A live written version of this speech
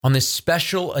On this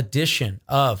special edition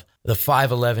of the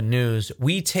 511 News,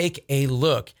 we take a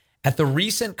look at the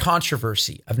recent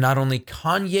controversy of not only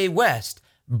Kanye West,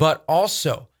 but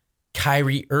also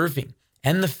Kyrie Irving,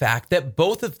 and the fact that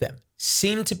both of them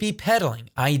seem to be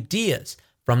peddling ideas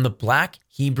from the Black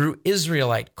Hebrew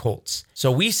Israelite cults.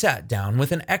 So we sat down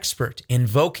with an expert in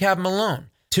Vocab, Malone,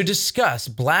 to discuss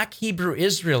Black Hebrew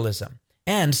Israelism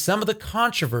and some of the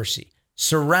controversy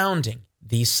surrounding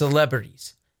these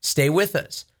celebrities. Stay with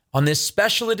us on this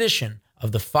special edition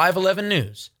of the 511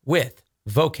 News with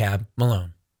Vocab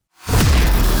Malone.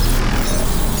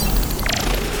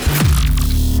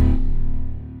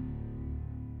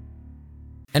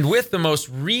 And with the most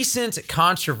recent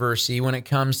controversy when it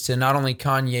comes to not only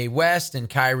Kanye West and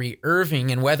Kyrie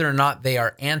Irving and whether or not they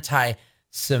are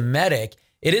anti-Semitic,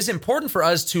 it is important for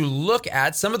us to look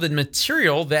at some of the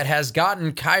material that has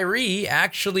gotten Kyrie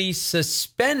actually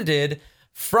suspended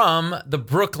from the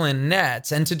Brooklyn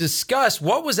Nets, and to discuss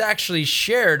what was actually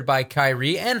shared by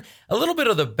Kyrie and a little bit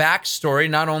of the backstory,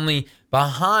 not only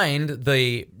behind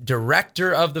the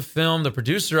director of the film, the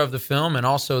producer of the film, and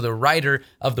also the writer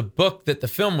of the book that the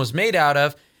film was made out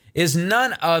of, is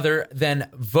none other than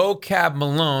Vocab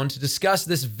Malone to discuss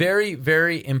this very,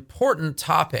 very important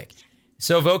topic.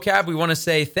 So Vocab, we want to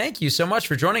say thank you so much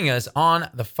for joining us on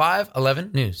the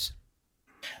 511 News.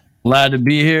 Glad to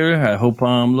be here. I hope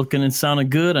I'm looking and sounding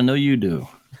good. I know you do.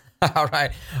 All right.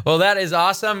 Well, that is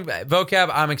awesome. Vocab,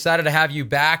 I'm excited to have you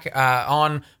back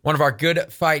on one of our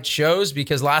Good Fight shows,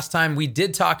 because last time we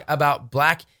did talk about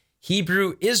Black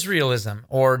Hebrew Israelism,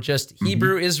 or just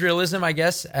Hebrew Israelism, I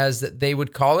guess, as they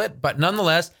would call it. But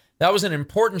nonetheless, that was an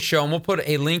important show, and we'll put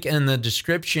a link in the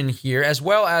description here, as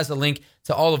well as a link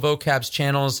to all of Vocab's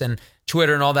channels and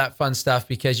Twitter and all that fun stuff,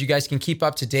 because you guys can keep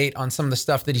up to date on some of the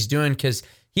stuff that he's doing, because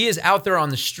he is out there on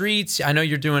the streets. I know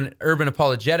you're doing urban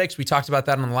apologetics. We talked about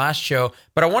that on the last show,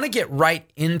 but I want to get right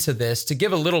into this to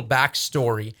give a little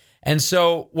backstory. And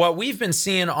so what we've been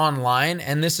seeing online,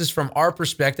 and this is from our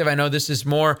perspective, I know this is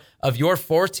more of your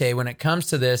forte when it comes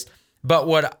to this, but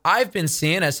what I've been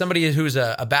seeing as somebody who's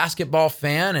a basketball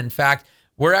fan, in fact,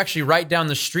 we're actually right down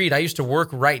the street. I used to work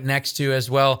right next to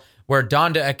as well where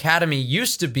Donda Academy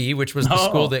used to be, which was the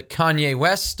school that Kanye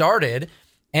West started.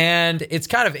 And it's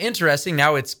kind of interesting.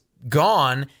 Now it's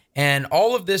gone. And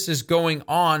all of this is going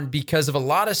on because of a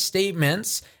lot of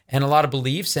statements and a lot of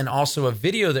beliefs, and also a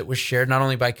video that was shared not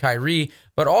only by Kyrie,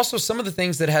 but also some of the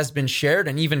things that has been shared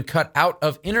and even cut out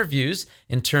of interviews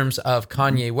in terms of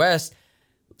Kanye West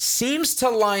seems to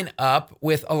line up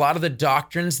with a lot of the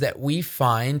doctrines that we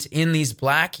find in these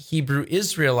Black Hebrew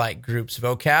Israelite groups,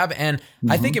 Vocab. And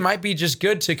I think it might be just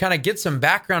good to kind of get some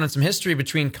background and some history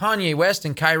between Kanye West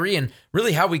and Kyrie and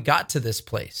really how we got to this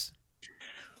place.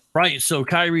 Right. So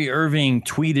Kyrie Irving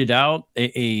tweeted out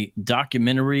a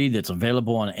documentary that's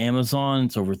available on Amazon.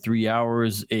 It's over 3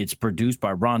 hours. It's produced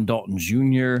by Ron Dalton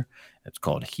Jr. It's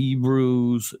called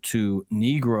Hebrews to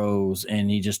Negroes, and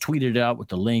he just tweeted it out with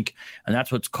the link, and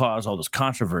that's what's caused all this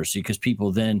controversy, because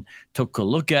people then took a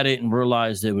look at it and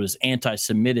realized it was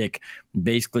anti-Semitic,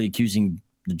 basically accusing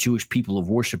the Jewish people of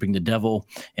worshiping the devil,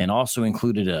 and also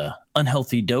included a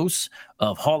unhealthy dose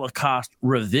of Holocaust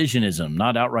revisionism,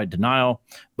 not outright denial,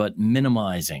 but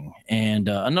minimizing, and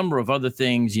a number of other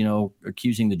things,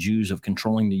 accusing the Jews of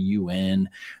controlling the UN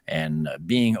and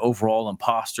being overall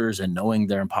imposters and knowing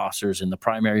they're imposters, and the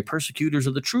primary persecutors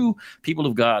of the true people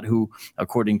of God, who,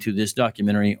 according to this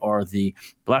documentary, are the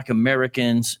Black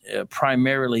Americans,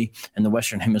 primarily in the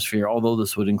Western Hemisphere, although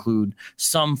this would include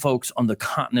some folks on the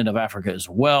continent of Africa as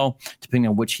well, depending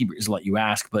on which Hebrew Israelite you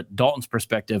ask. But Dalton's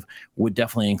perspective would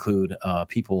definitely include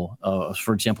people,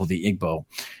 for example, the Igbo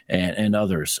and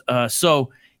others.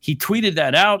 So he tweeted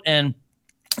that out, and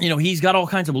he's got all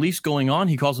kinds of beliefs going on.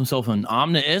 He calls himself an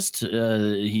omniist.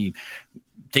 He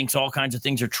thinks all kinds of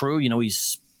things are true.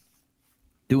 He's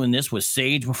doing this with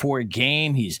sage before a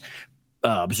game. He's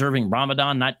observing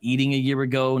Ramadan, not eating a year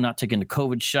ago, not taking the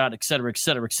COVID shot, et cetera, et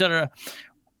cetera, et cetera.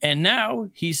 And now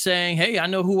he's saying, hey, I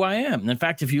know who I am. And in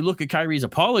fact, if you look at Kyrie's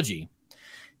apology,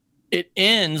 it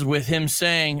ends with him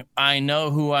saying, I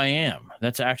know who I am.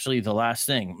 That's actually the last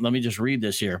thing. Let me just read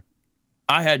this here.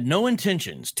 I had no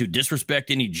intentions to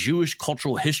disrespect any Jewish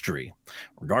cultural history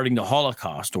regarding the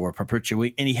Holocaust or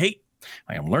perpetuate any hate.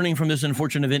 I am learning from this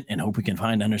unfortunate event and hope we can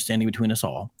find understanding between us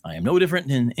all. I am no different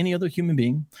than any other human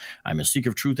being. I'm a seeker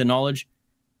of truth and knowledge,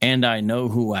 and I know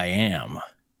who I am.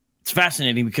 It's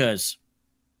fascinating because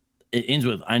it ends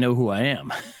with, I know who I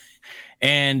am.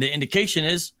 And the indication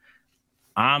is,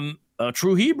 I'm a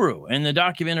true Hebrew, and the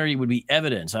documentary would be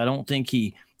evidence. I don't think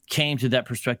he came to that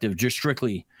perspective just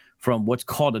strictly from what's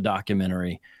called a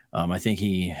documentary. I think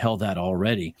he held that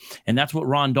already. And that's what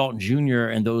Ron Dalton Jr.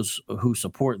 and those who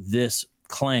support this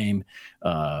claim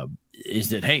is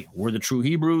that, hey, we're the true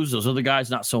Hebrews. Those other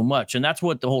guys, not so much. And that's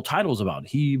what the whole title is about.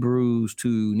 Hebrews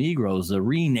to Negroes, the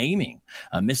renaming,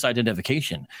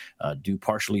 misidentification, due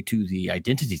partially to the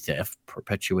identity theft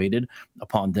perpetuated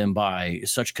upon them by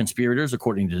such conspirators,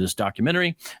 according to this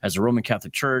documentary, as the Roman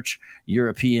Catholic Church,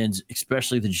 Europeans,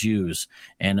 especially the Jews,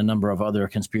 and a number of other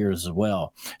conspirators as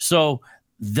well. So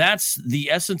that's the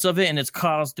essence of it, and it's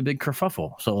caused a big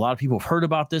kerfuffle. So a lot of people have heard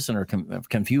about this and are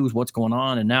confused what's going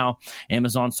on, and now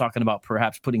Amazon's talking about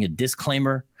perhaps putting a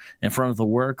disclaimer in front of the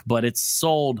work, but it's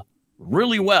sold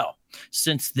really well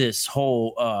since this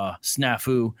whole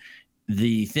snafu.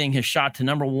 The thing has shot to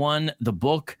number one. The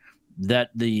book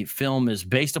that the film is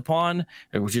based upon,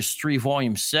 it was just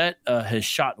 3-volume set, has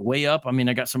shot way up. I mean,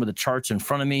 I got some of the charts in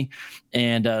front of me,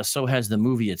 and so has the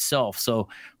movie itself. So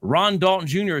Ron Dalton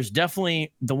Jr. is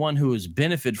definitely the one who has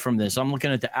benefited from this. I'm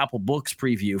looking at the Apple Books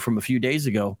preview from a few days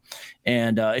ago,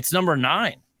 and it's number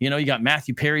 9. You know, you got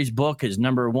Matthew Perry's book is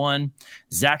number 1.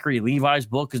 Zachary Levi's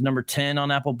book is number 10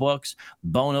 on Apple Books.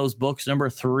 Bono's book's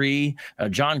number 3.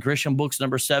 John Grisham book's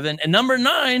number 7. And number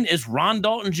 9 is Ron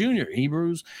Dalton Jr.,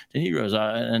 Hebrews to Negroes.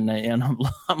 And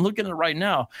I'm looking at it right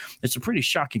now. It's a pretty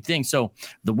shocking thing. So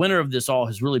the winner of this all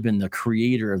has really been the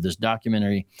creator of this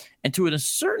documentary. And to a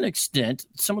certain extent,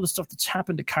 some of the stuff that's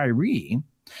happened to Kyrie,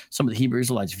 some of the Hebrew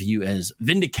Israelites view as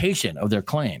vindication of their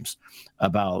claims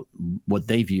about what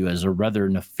they view as a rather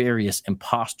nefarious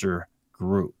imposter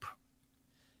group.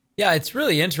 Yeah, it's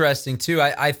really interesting, too.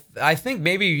 I think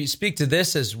maybe you speak to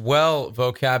this as well,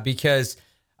 Vocab, because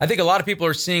I think a lot of people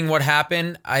are seeing what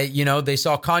happened. They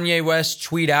saw Kanye West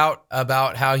tweet out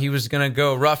about how he was going to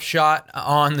go roughshod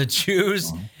on the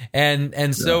Jews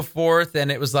and so forth.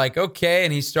 And it was like, okay.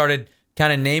 And he started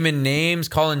kind of naming names,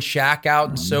 calling Shaq out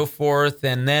and so forth.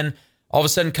 And then all of a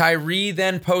sudden, Kyrie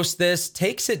then posts this,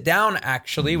 takes it down,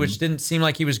 actually, which didn't seem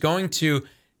like he was going to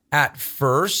at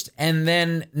first. And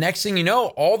then next thing you know,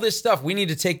 all this stuff, we need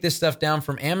to take this stuff down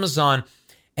from Amazon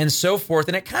and so forth.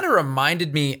 And it kind of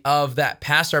reminded me of that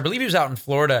pastor, I believe he was out in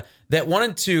Florida, that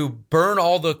wanted to burn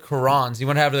all the Qurans. He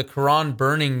wanted to have the Quran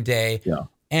burning day. Yeah.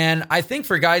 And I think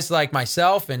for guys like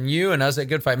myself and you and us at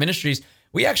Good Fight Ministries,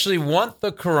 we actually want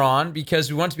the Quran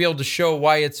because we want to be able to show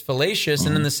why it's fallacious.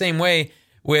 And in the same way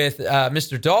with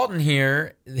Mr. Dalton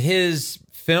here, his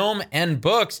film and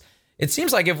books, it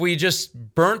seems like if we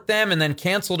just burnt them and then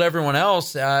canceled everyone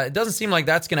else, it doesn't seem like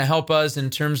that's going to help us in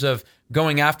terms of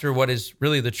going after what is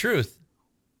really the truth.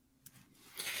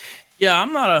 Yeah,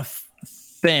 I'm not a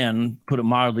fan, put it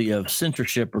mildly, of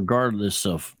censorship regardless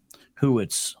of who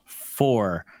it's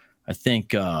for. I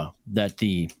think that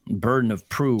the burden of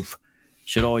proof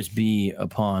should always be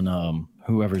upon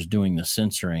whoever's doing the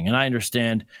censoring. And I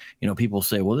understand, people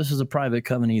say, well, this is a private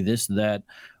company, this, that.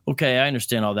 Okay, I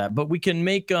understand all that. But we can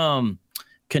make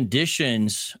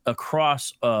conditions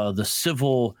across the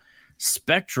civil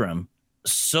spectrum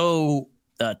so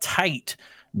tight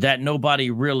that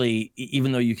nobody really,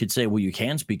 even though you could say, well, you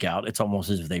can speak out, it's almost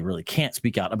as if they really can't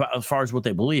speak out about as far as what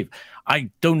they believe.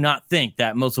 I do not think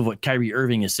that most of what Kyrie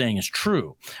Irving is saying is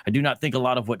true. I do not think a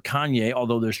lot of what Kanye,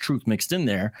 although there's truth mixed in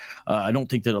there, I don't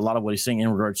think that a lot of what he's saying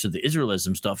in regards to the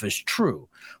Israelism stuff is true.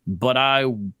 But I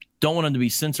don't want him to be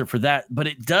censored for that. But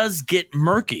it does get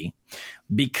murky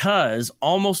because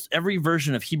almost every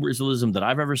version of Hebrew Israelism that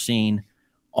I've ever seen,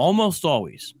 almost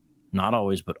always, not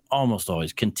always, but almost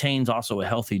always, contains also a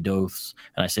healthy dose,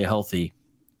 and I say healthy,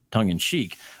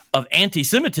 tongue-in-cheek, of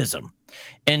anti-Semitism.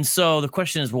 And so the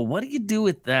question is, well, what do you do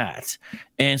with that?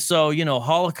 And so,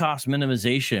 Holocaust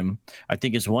minimization, I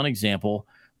think, is one example.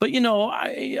 But,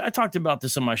 I talked about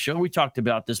this on my show. We talked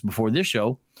about this before this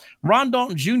show. Ron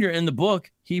Dalton Jr. in the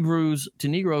book, Hebrews to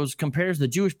Negroes, compares the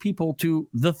Jewish people to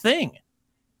The Thing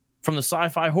from the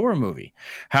sci-fi horror movie,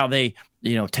 how they,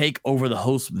 take over the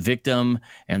host victim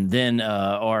and then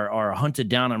are hunted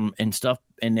down and stuff.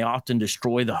 And they often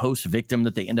destroy the host victim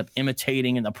that they end up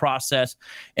imitating in the process.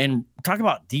 And talk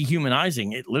about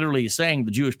dehumanizing. It literally is saying the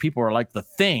Jewish people are like the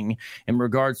thing in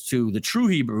regards to the true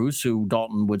Hebrews, who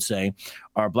Dalton would say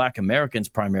are Black Americans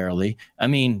primarily. I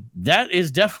mean, that is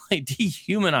definitely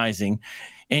dehumanizing.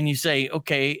 And you say,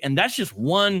 okay, and that's just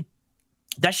one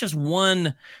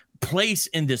place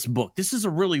in this book. This is a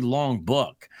really long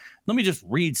book. Let me just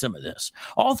read some of this.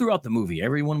 All throughout the movie,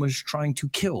 everyone was trying to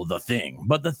kill the thing,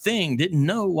 but the thing didn't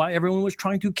know why everyone was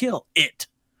trying to kill it.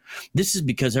 This is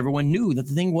because everyone knew that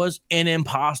the thing was an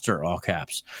imposter, all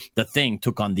caps. The thing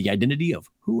took on the identity of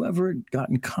whoever it got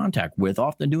in contact with,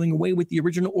 often doing away with the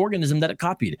original organism that it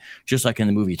copied, just like in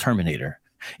the movie Terminator.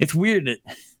 It's weird that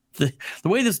The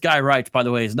way this guy writes, by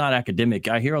the way, is not academic.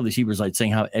 I hear all these Hebrews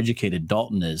saying how educated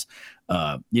Dalton is.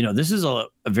 This is a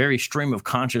very stream of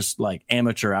conscious, like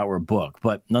amateur hour book,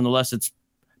 but nonetheless, it's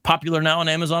popular now on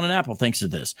Amazon and Apple thanks to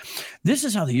this. This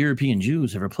is how the European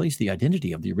Jews have replaced the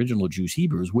identity of the original Jews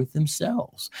Hebrews with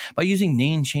themselves by using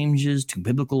name changes to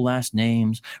biblical last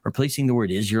names, replacing the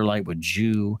word Israelite with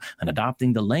Jew, and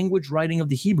adopting the language writing of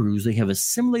the Hebrews. They have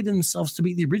assimilated themselves to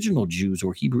be the original Jews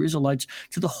or Hebrew Israelites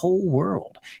to the whole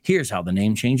world. Here's how the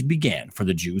name change began for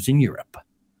the Jews in Europe.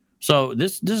 So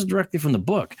this is directly from the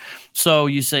book. So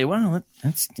you say, well,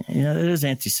 it is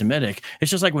anti-Semitic.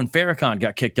 It's just like when Farrakhan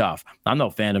got kicked off. I'm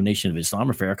no fan of Nation of Islam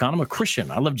or Farrakhan. I'm a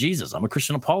Christian. I love Jesus. I'm a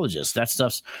Christian apologist. That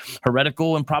stuff's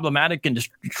heretical and problematic and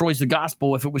destroys the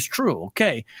gospel if it was true.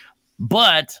 Okay.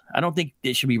 But I don't think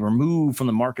it should be removed from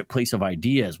the marketplace of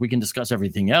ideas. We can discuss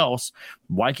everything else.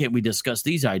 Why can't we discuss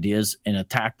these ideas and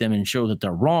attack them and show that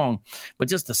they're wrong? But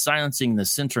just the silencing, the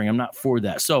censoring, I'm not for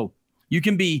that. So you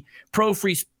can be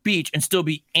pro-free speech and still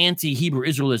be anti-Hebrew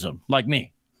Israelism, like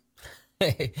me.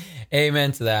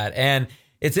 Amen to that. And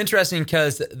it's interesting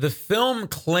because the film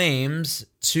claims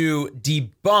to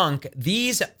debunk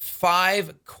these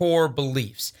 5 core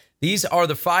beliefs. These are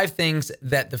the 5 things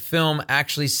that the film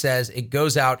actually says it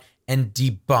goes out and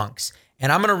debunks.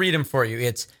 And I'm going to read them for you.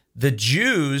 It's the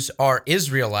Jews are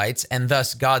Israelites and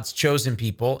thus God's chosen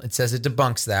people. It says it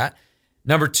debunks that.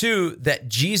 Number 2, that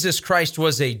Jesus Christ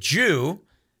was a Jew.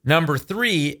 Number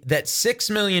 3, that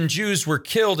 6 million Jews were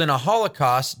killed in a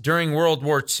Holocaust during World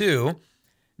War II.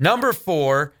 Number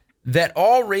 4, that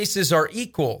all races are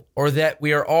equal or that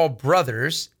we are all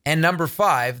brothers. And number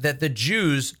 5, that the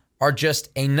Jews are just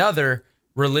another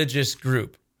religious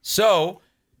group. So,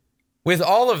 with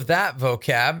all of that,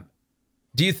 Vocab,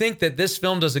 do you think that this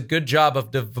film does a good job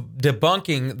of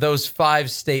debunking those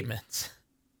 5 statements?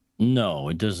 No,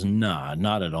 it does not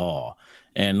at all.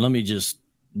 And let me just,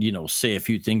 say a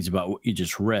few things about what you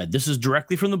just read. This is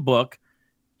directly from the book,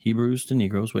 Hebrews to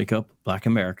Negroes, Wake Up, Black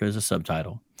America is a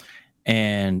subtitle.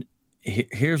 And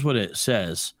here's what it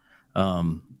says,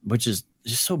 which is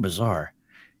just so bizarre.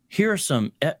 Here are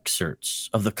some excerpts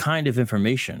of the kind of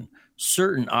information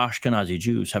certain Ashkenazi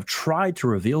Jews have tried to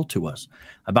reveal to us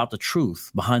about the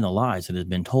truth behind the lies that have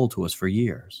been told to us for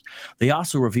years. They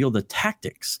also reveal the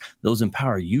tactics those in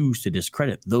power use to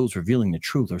discredit those revealing the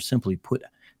truth, or simply put,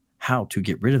 how to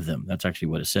get rid of them. That's actually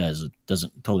what it says. It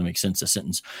doesn't totally make sense, the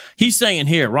sentence. He's saying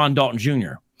here, Ron Dalton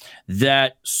Jr.,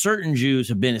 that certain Jews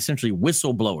have been essentially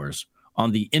whistleblowers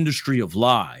on the industry of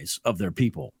lies of their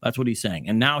people. That's what he's saying.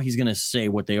 And now he's going to say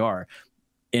what they are.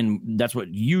 And that's what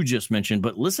you just mentioned.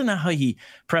 But listen to how he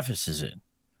prefaces it.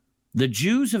 The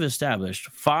Jews have established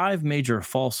 5 major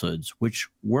falsehoods which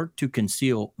work to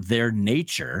conceal their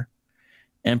nature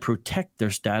and protect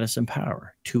their status and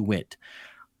power, to wit.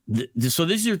 So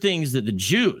these are things that the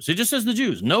Jews, it just says the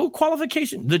Jews, no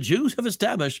qualification. The Jews have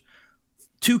established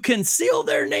to conceal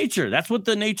their nature. That's what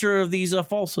the nature of these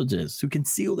falsehoods is, to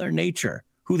conceal their nature,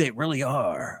 who they really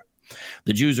are.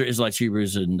 The Jews are Israelites,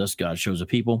 Hebrews, and thus God shows a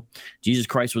people. Jesus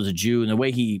Christ was a Jew, and the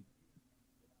way he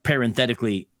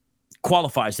parenthetically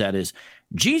qualifies that is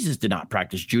Jesus did not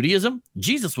practice Judaism.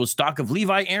 Jesus was stock of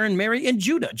Levi, Aaron, Mary, and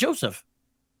Judah, Joseph.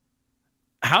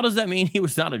 How does that mean he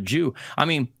was not a Jew? I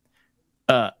mean,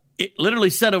 it literally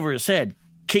said over his head,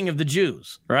 King of the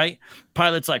Jews, right?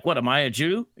 Pilate's like, what, am I a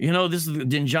Jew? This is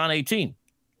in John 18.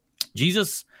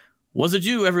 Jesus was a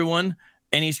Jew, everyone.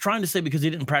 And he's trying to say because he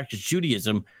didn't practice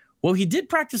Judaism. Well, he did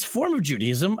practice a form of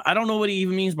Judaism. I don't know what he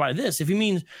even means by this. If he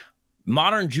means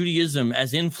modern Judaism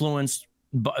as influenced,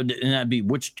 and that'd be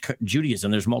which Judaism?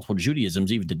 There's multiple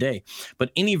Judaisms even today.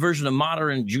 But any version of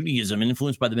modern Judaism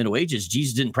influenced by the Middle Ages,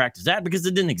 Jesus didn't practice that because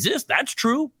it didn't exist. That's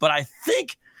true. But I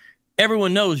think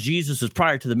everyone knows Jesus is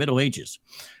prior to the Middle Ages.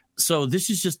 So this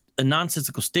is just a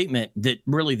nonsensical statement that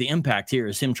really the impact here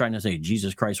is him trying to say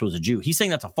Jesus Christ was a Jew. He's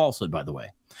saying that's a falsehood, by the way.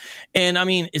 And I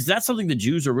mean, is that something the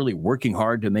Jews are really working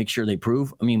hard to make sure they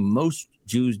prove? I mean, most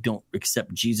Jews don't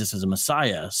accept Jesus as a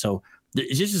Messiah. So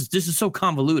this is so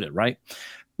convoluted, right?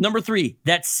 Number 3,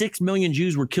 that 6 million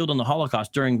Jews were killed in the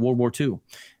Holocaust during World War II.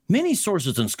 Many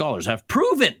sources and scholars have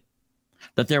proven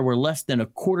that there were less than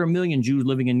 250,000 Jews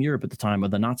living in Europe at the time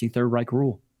of the Nazi Third Reich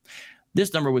rule.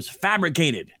 This number was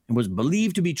fabricated and was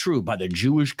believed to be true by the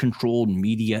Jewish-controlled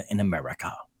media in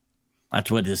America. That's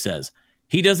what this says.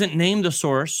 He doesn't name the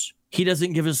source. He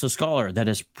doesn't give us a scholar that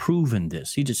has proven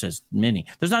this. He just says many.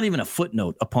 There's not even a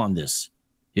footnote upon this,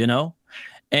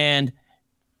 And,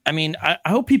 I mean, I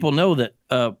hope people know that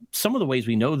some of the ways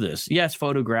we know this, yes,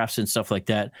 photographs and stuff like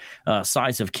that,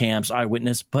 size of camps,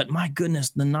 eyewitness, but my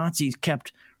goodness, the Nazis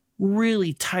kept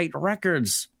really tight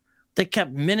records They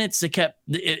kept minutes. They kept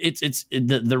it's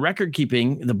the record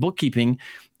keeping, the bookkeeping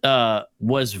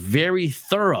was very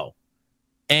thorough,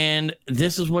 and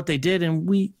this is what they did. And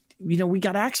we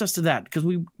got access to that because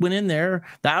we went in there,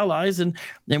 the allies, and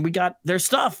then we got their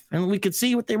stuff and we could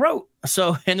see what they wrote.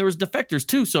 So, and there was defectors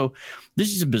too. So this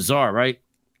is bizarre, right?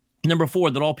 Number 4,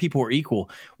 that all people are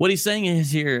equal. What he's saying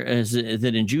is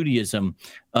that in Judaism,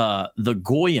 the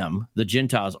Goyim, the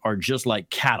Gentiles, are just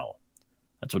like cattle.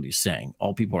 That's what he's saying.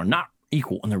 All people are not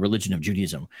equal in the religion of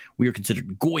Judaism. We are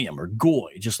considered Goyim or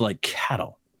Goy, just like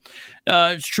cattle.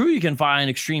 It's true you can find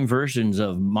extreme versions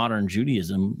of modern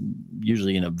Judaism,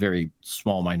 usually in a very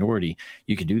small minority.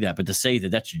 You can do that. But to say that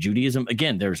that's Judaism,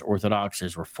 again, there's Orthodox,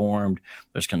 there's Reformed,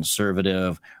 there's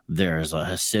Conservative, there's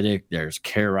Hasidic, there's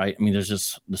Karaite. I mean, there's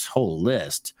just this whole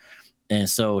list. And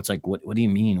so it's like, what do you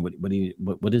mean?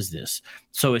 What is this?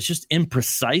 So it's just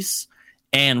imprecise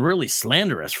and really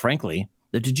slanderous, frankly,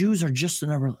 that the Jews are just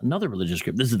another religious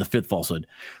group. This is the 5th falsehood.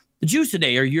 The Jews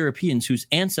today are Europeans whose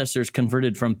ancestors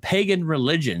converted from pagan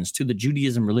religions to the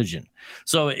Judaism religion.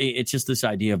 So it's just this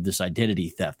idea of this identity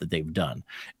theft that they've done.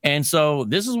 And so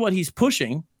this is what he's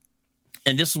pushing,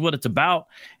 and this is what it's about.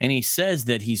 And he says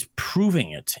that he's proving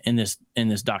it in this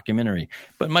documentary.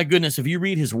 But my goodness, if you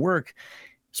read his work,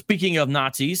 speaking of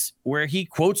Nazis, where he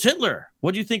quotes Hitler,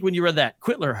 what do you think when you read that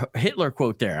Hitler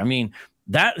quote there? I mean,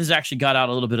 that has actually got out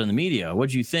a little bit in the media. What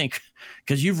do you think?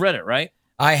 Because you've read it, right?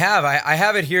 I have. I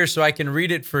have it here so I can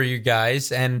read it for you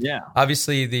guys. And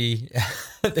obviously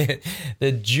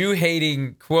the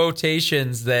Jew-hating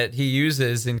quotations that he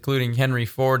uses, including Henry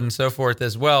Ford and so forth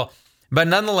as well. But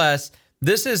nonetheless,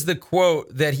 this is the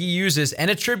quote that he uses and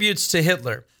attributes to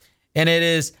Hitler. And it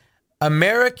is,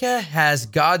 "America has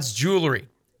God's jewelry.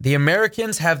 The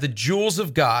Americans have the jewels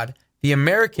of God. The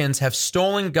Americans have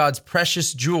stolen God's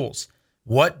precious jewels.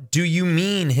 What do you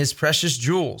mean, his precious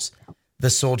jewels?" The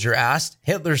soldier asked.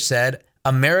 Hitler said,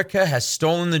 "America has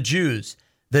stolen the Jews,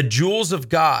 the jewels of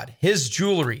God, his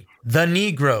jewelry, the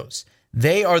Negroes.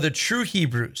 They are the true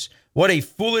Hebrews. What a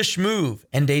foolish move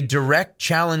and a direct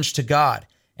challenge to God.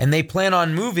 And they plan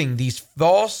on moving these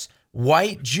false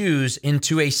white Jews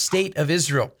into a state of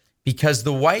Israel because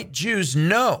the white Jews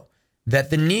know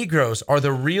that the Negroes are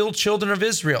the real children of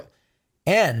Israel.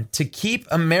 And to keep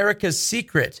America's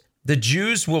secret, the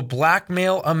Jews will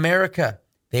blackmail America.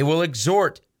 They will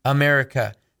extort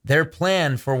America. Their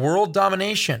plan for world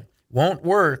domination won't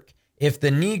work if the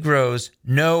Negroes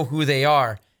know who they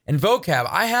are." And Vocab,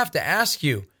 I have to ask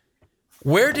you,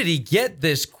 where did he get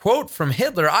this quote from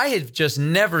Hitler? I have just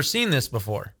never seen this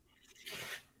before.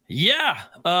 Yeah,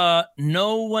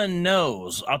 no one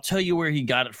knows. I'll tell you where he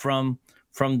got it from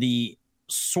the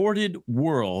sordid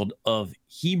world of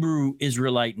Hebrew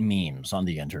Israelite memes on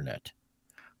the internet.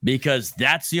 Because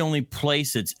that's the only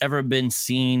place it's ever been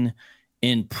seen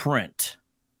in print.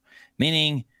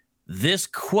 Meaning this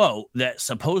quote that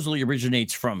supposedly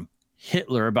originates from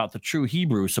Hitler about the true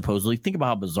Hebrews, supposedly, think about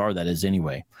how bizarre that is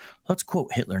anyway. Let's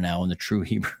quote Hitler now in the true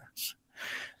Hebrews.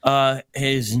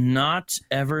 Is not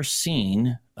ever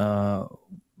seen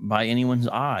by anyone's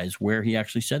eyes where he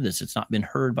actually said this. It's not been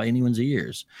heard by anyone's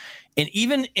ears. And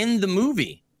even in the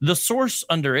movie, the source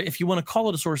under it, if you want to call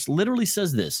it a source, literally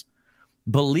says this.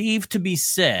 Believed to be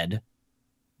said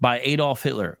by Adolf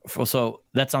Hitler. So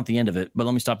that's not the end of it, but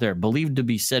let me stop there. Believed to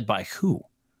be said by who?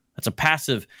 That's a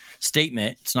passive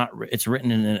statement. It's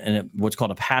written in what's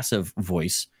called a passive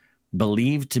voice.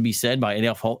 Believed to be said by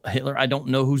Adolf Hitler. I don't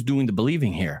know who's doing the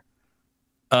believing here.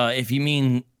 If you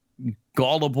mean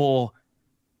gullible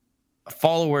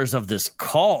followers of this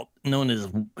cult known as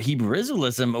Hebrew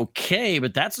Israelism, okay,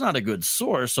 but that's not a good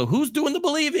source. So who's doing the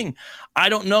believing? I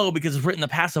don't know because it's written in the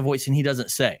passive voice and he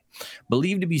doesn't say.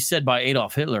 Believed to be said by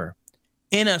Adolf Hitler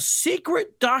in a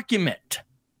secret document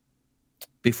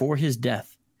before his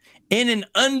death in an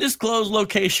undisclosed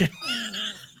location.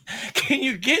 Can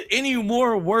you get any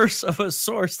more worse of a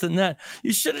source than that?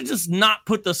 You should have just not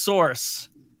put the source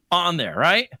on there,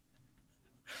 right?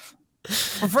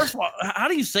 Well, first of all, how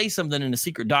do you say something in a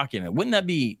secret document? Wouldn't that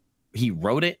be he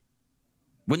wrote it?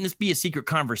 Wouldn't this be a secret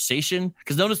conversation?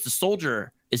 Because notice the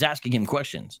soldier is asking him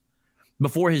questions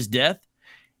before his death.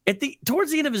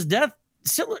 Towards the end of his death,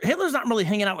 Hitler's not really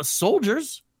hanging out with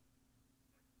soldiers.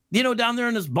 You know, down there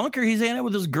in his bunker, he's hanging out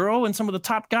with his girl and some of the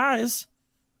top guys.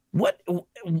 What? And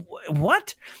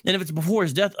if it's before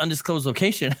his death, undisclosed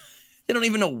location, they don't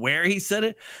even know where he said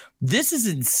it. This is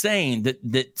insane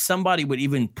that somebody would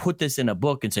even put this in a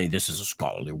book and say, this is a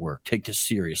scholarly work. Take this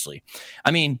seriously.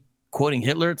 I mean, quoting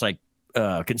Hitler, it's like,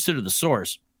 consider the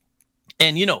source.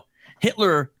 And, you know,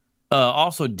 Hitler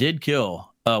also did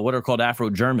kill what are called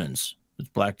Afro-Germans. It's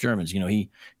black Germans.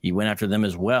 He went after them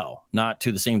as well, not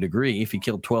to the same degree. If he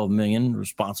killed 12 million,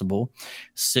 responsible,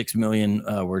 6 million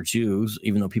were Jews,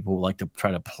 even though people like to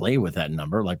try to play with that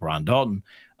number, like Ron Dalton.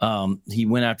 He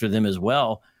went after them as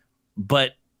well.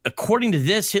 But according to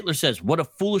this, Hitler says, what a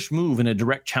foolish move and a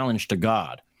direct challenge to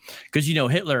God. Because,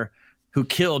 Hitler, who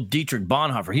killed Dietrich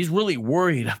Bonhoeffer, he's really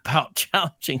worried about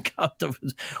challenging God.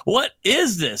 What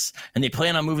is this? And they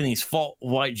plan on moving these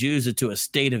white Jews into a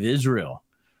state of Israel.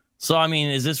 So, I mean,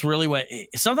 is this really what...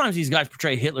 Sometimes these guys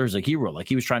portray Hitler as a hero, like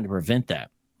he was trying to prevent that,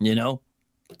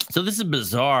 So this is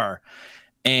bizarre.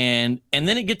 And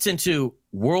then it gets into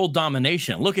world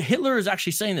domination. Look, Hitler is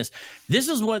actually saying this. This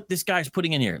is what this guy's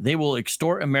putting in here. They will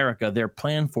extort America. Their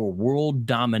plan for world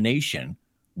domination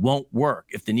won't work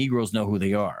if the Negroes know who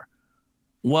they are.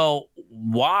 Well,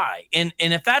 why? And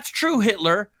if that's true,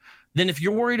 Hitler, then if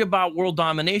you're worried about world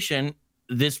domination,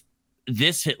 this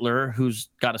Hitler, who's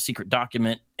got a secret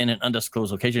document in an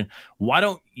undisclosed location, why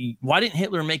didn't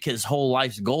Hitler make his whole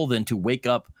life's goal then to wake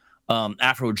up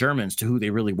Afro-Germans to who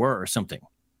they really were or something?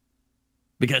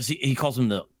 Because he calls them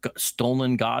the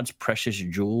stolen God's precious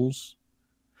jewels.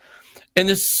 And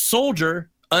this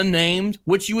soldier, unnamed,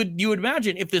 which you would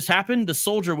imagine if this happened, the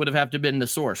soldier would have to been the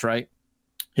source, right?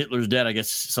 Hitler's dead. I guess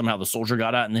somehow the soldier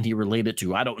got out and then he related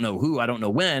to, I don't know who, I don't know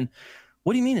when.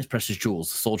 What do you mean his precious jewels?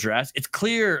 The soldier asked. It's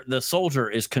clear the soldier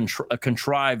is a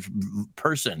contrived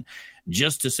person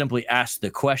just to simply ask the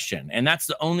question. And that's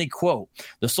the only quote.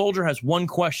 The soldier has one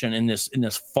question in this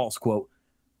false quote.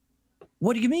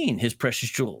 What do you mean his precious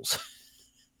jewels?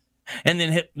 And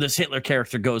then this Hitler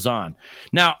character goes on.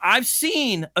 Now, I've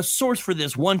seen a source for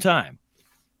this one time.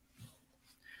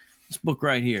 This book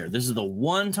right here. This is the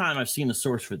one time I've seen a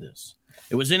source for this.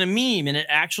 It was in a meme, and it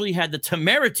actually had the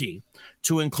temerity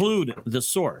to include the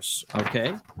source.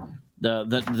 Okay,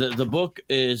 the book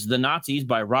is The Nazis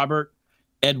by Robert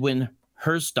Edwin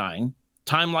Herstein,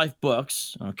 Time Life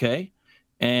Books. Okay,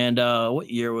 and what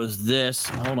year was this?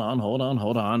 Hold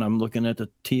on. I'm looking at the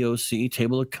TOC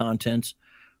table of contents.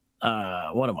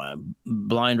 What am I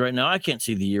blind right now? I can't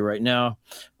see the year right now.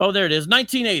 Oh, there it is,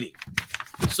 1980.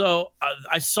 So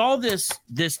I saw this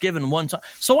given one time.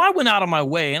 So I went out of my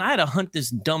way and I had to hunt this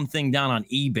dumb thing down on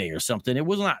eBay or something. It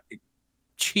was not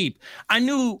cheap. I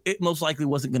knew it most likely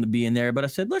wasn't going to be in there, but I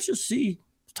said, let's just see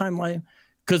timeline.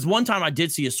 Because one time I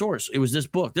did see a source. It was this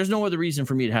book. There's no other reason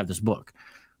for me to have this book.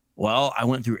 Well, I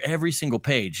went through every single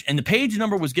page, and the page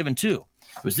number was given too.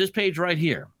 It was this page right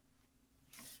here.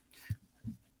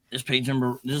 This page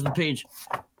number, this is the page.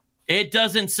 It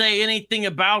doesn't say anything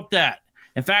about that.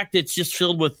 In fact, it's just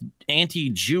filled with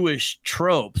anti-Jewish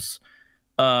tropes,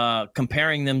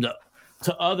 comparing them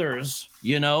to others,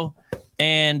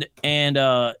 and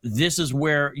this is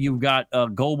where you've got how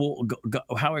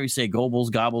do you say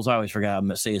Goebbels? I always forgot how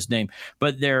to say his name,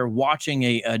 but they're watching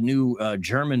a new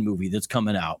German movie that's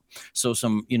coming out. So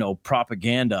some,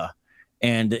 propaganda,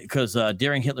 and because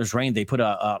during Hitler's reign, they put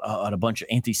out a bunch of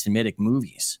anti-Semitic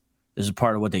movies. This is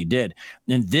part of what they did.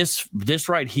 And this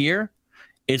right here,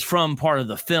 it's from part of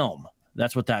the film.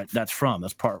 That's what that's from.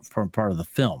 That's part of the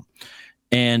film.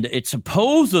 And it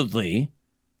supposedly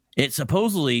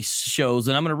shows,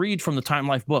 and I'm going to read from the Time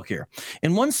Life book here.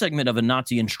 In one segment of a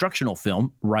Nazi instructional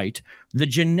film, write, the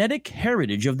genetic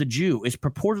heritage of the Jew is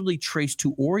purportedly traced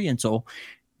to Oriental,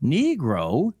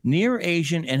 Negro, Near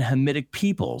Asian, and Hamitic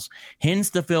peoples. Hence,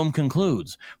 the film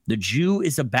concludes, the Jew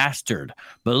is a bastard.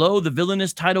 Below the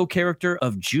villainous title character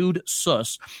of Jude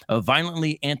Suss, a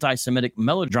violently anti-Semitic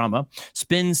melodrama,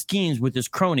 spins schemes with his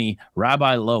crony,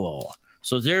 Rabbi Lowell.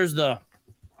 So there's the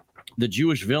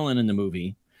Jewish villain in the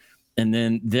movie, and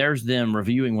then there's them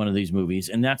reviewing one of these movies,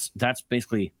 and that's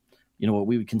basically what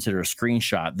we would consider a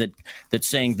screenshot that's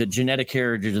saying the genetic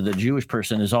heritage of the Jewish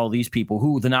person is all these people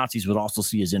who the Nazis would also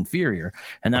see as inferior.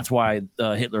 And that's why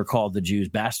Hitler called the Jews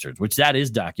bastards, which that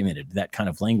is documented, that kind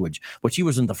of language, which he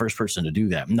wasn't the first person to do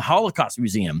that. And the Holocaust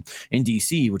Museum in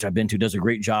DC, which I've been to, does a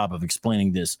great job of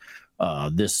explaining this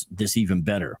even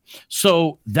better.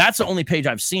 So that's the only page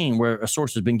I've seen where a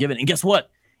source has been given. And guess what?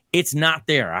 It's not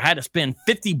there. I had to spend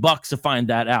 $50 to find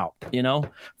that out,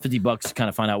 $50 to kind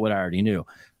of find out what I already knew.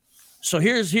 So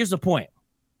here's the point.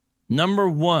 Number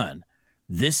one,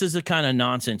 this is the kind of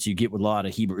nonsense you get with a lot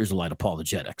of Hebrew Israelite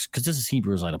apologetics, because this is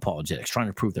Hebrew Israelite apologetics trying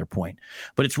to prove their point.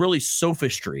 But it's really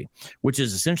sophistry, which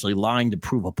is essentially lying to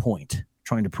prove a point,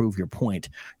 trying to prove your point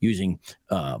using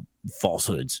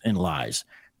falsehoods and lies.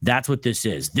 That's what this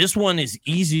is. This one is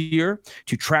easier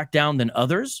to track down than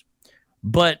others,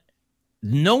 but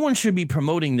no one should be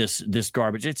promoting this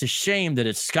garbage. It's a shame that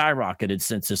it's skyrocketed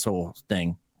since this whole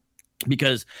thing,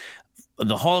 because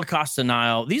the Holocaust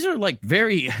denial. These are like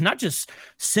very, not just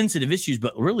sensitive issues,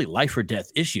 but really life or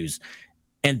death issues.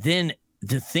 And then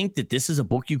to think that this is a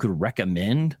book you could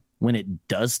recommend when it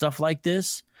does stuff like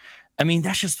this. I mean,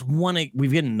 that's just one.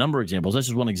 We've given a number of examples. That's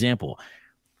just one example.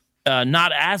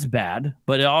 Not as bad,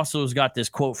 but it also has got this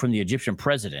quote from the Egyptian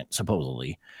president,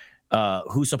 supposedly,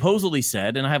 who supposedly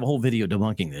said, and I have a whole video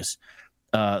debunking this,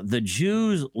 the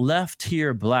Jews left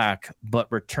here black but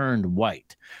returned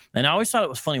white. And I always thought it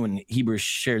was funny when Hebrews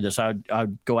shared this.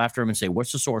 I'd go after him and say,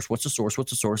 what's the source? What's the source?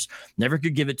 What's the source? Never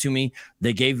could give it to me.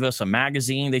 They gave us a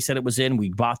magazine. They said it was in. We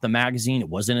bought the magazine. It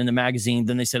wasn't in the magazine.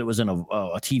 Then they said it was in a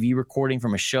TV recording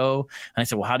from a show. And I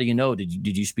said, well, how do you know?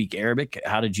 Did you speak Arabic?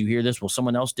 How did you hear this? Well,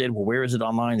 someone else did. Well, where is it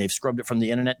online? They've scrubbed it from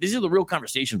the internet. These are the real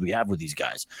conversations we have with these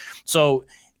guys. So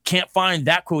can't find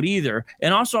that quote either.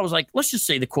 And also I was like, let's just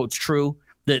say the quote's true.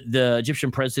 The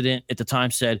Egyptian president at the time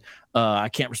said, I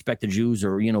can't respect the Jews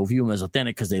or, view them as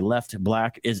authentic because they left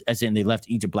black, as in they left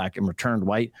Egypt black and returned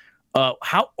white.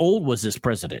 How old was this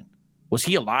president? Was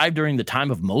he alive during the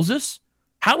time of Moses?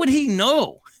 How would he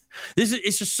know?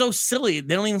 It's just so silly.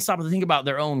 They don't even stop to think about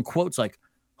their own quotes like,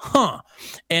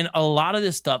 And a lot of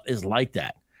this stuff is like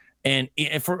that. And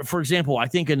for example, I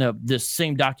think in this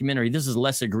same documentary, this is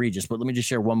less egregious, but let me just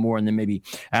share one more and then maybe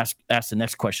ask the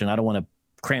next question. I don't want to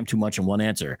cram too much in one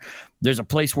answer. There's a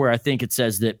place where I think it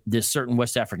says that this certain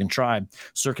West African tribe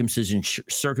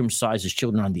circumcises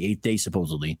children on the 8th day,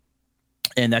 supposedly.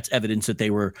 And that's evidence that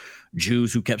they were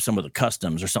Jews who kept some of the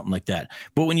customs or something like that.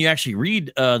 But when you actually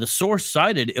read the source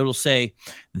cited, it'll say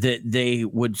that they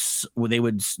would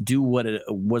do what it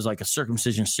was like a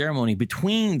circumcision ceremony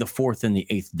between the 4th and the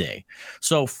 8th day.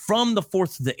 So from the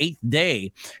 4th to the 8th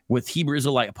day, with Hebrew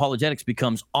Israelite apologetics,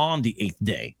 becomes on the 8th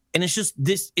day. And it's just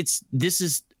this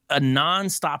is a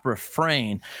nonstop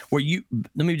refrain where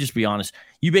let me just be honest,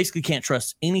 you basically can't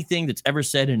trust anything that's ever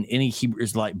said in any Hebrew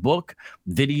Israelite book,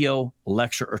 video,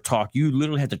 lecture, or talk. You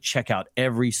literally have to check out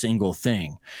every single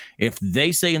thing. If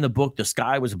they say in the book the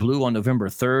sky was blue on November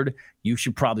 3rd, you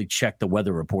should probably check the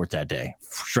weather report that day.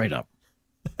 Straight up.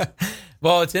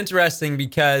 Well, it's interesting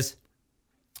because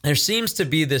there seems to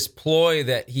be this ploy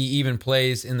that he even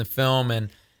plays in the film,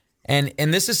 and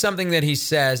this is something that he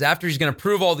says after he's going to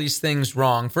prove all these things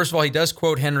wrong. First of all, he does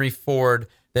quote Henry Ford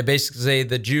that basically say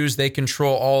the Jews, they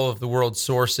control all of the world's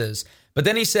sources. But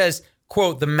then he says,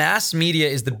 quote, the mass media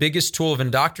is the biggest tool of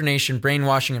indoctrination,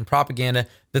 brainwashing, and propaganda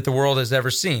that the world has ever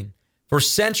seen. For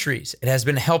centuries, it has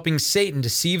been helping Satan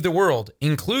deceive the world,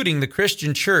 including the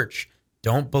Christian church.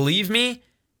 Don't believe me?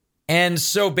 And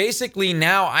so basically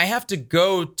now I have to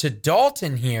go to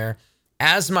Dalton here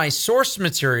as my source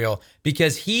material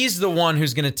because he's the one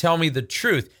who's going to tell me the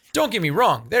truth. Don't get me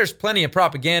wrong. There's plenty of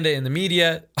propaganda in the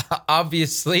media.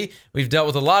 Obviously, we've dealt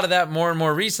with a lot of that more and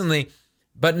more recently.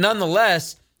 But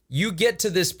nonetheless, you get to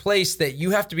this place that you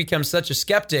have to become such a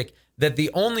skeptic that the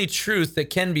only truth that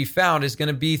can be found is going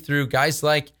to be through guys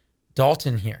like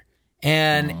Dalton here.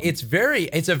 And it's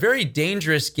a very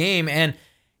dangerous game. And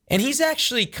he's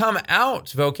actually come out,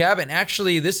 Vocab, and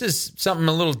actually this is something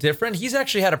a little different. He's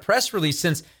actually had a press release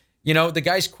since, the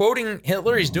guy's quoting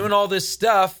Hitler, he's doing all this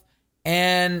stuff,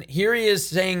 and here he is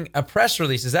saying a press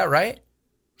release. Is that right?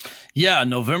 Yeah,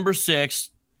 November 6th,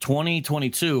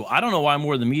 2022. I don't know why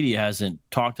more of the media hasn't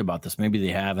talked about this. Maybe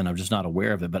they have, and I'm just not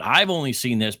aware of it. But I've only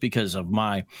seen this because of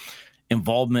my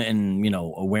involvement and,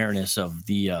 awareness of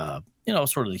the,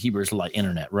 sort of the Hebrew Israelite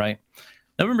internet, right?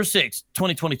 November 6th,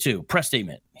 2022, press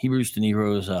statement. Hebrews to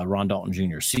Negroes, Ron Dalton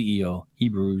Jr., CEO,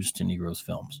 Hebrews to Negroes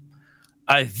Films.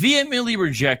 I vehemently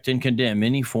reject and condemn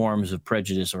any forms of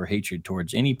prejudice or hatred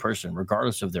towards any person,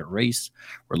 regardless of their race,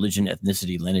 religion,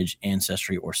 ethnicity, lineage,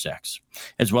 ancestry, or sex,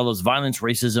 as well as violence,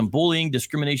 racism, bullying,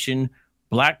 discrimination,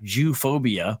 Black Jew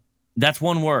phobia. That's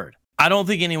one word. I don't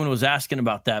think anyone was asking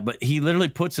about that, but he literally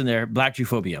puts in there Black Jew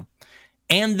phobia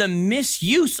and the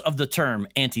misuse of the term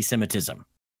anti-Semitism.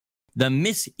 The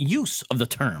misuse of the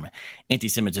term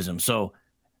anti-Semitism. So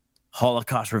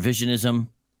Holocaust revisionism,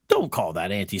 don't call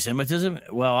that anti-Semitism.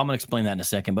 Well, I'm going to explain that in a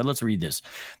second, but let's read this.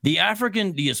 The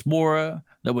African diaspora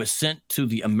that was sent to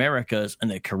the Americas and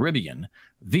the Caribbean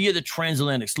via the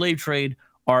transatlantic slave trade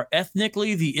are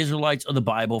ethnically the Israelites of the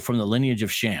Bible from the lineage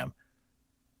of Shem.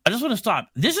 I just want to stop.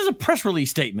 This is a press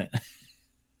release statement.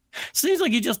 Seems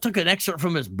like he just took an excerpt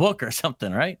from his book or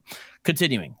something, right?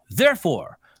 Continuing.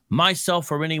 Therefore,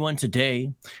 myself or anyone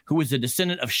today who is a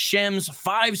descendant of Shem's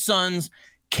 5 sons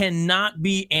cannot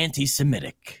be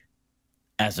anti-Semitic.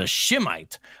 As a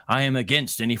Shemite, I am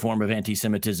against any form of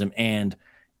anti-Semitism and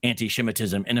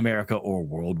anti-Shemitism in America or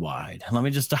worldwide. Let me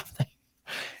just stop there.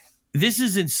 This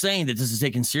is insane that this is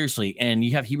taken seriously, and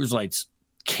you have Hebrew Israelites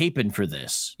caping for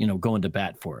this, going to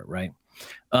bat for it, right?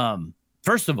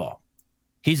 First of all,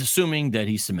 he's assuming that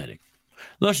he's Semitic.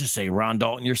 Let's just say, Ron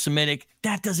Dalton, you're Semitic.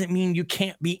 That doesn't mean you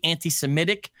can't be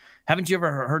anti-Semitic. Haven't you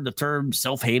ever heard the term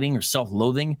self-hating or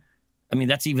self-loathing? I mean,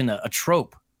 that's even a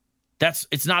trope.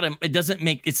 It's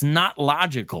not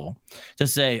logical to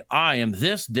say, I am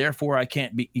this, therefore I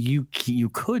can't be. You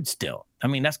could still. I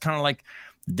mean, that's kind of like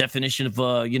the definition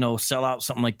of, sell out,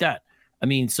 something like that. I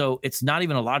mean, so it's not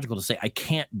even illogical to say I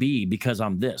can't be because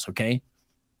I'm this, okay?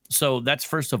 So that's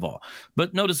first of all.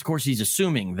 But notice, of course, he's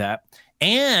assuming that.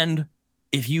 And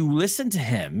if you listen to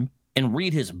him and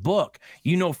read his book,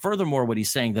 furthermore what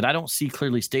he's saying that I don't see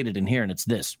clearly stated in here, and it's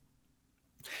this.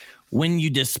 When you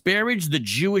disparage the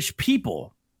Jewish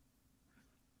people,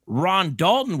 Ron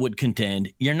Dalton would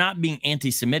contend you're not being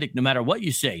anti-Semitic no matter what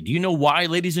you say. Do you know why,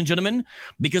 ladies and gentlemen?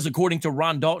 Because according to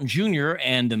Ron Dalton Jr.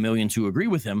 and the millions who agree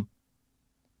with him,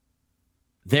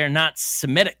 they're not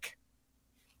Semitic.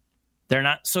 They're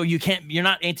not. So you're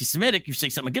not anti-Semitic. You say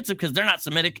something against them because they're not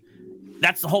Semitic.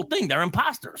 That's the whole thing. They're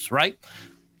imposters, right?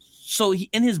 So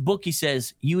in his book, he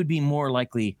says it'd be more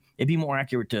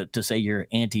accurate to say you're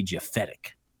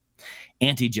anti-Japhetic.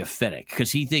 Anti-Japhetic,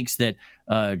 because he thinks that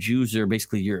Jews are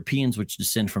basically Europeans which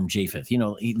descend from Japheth.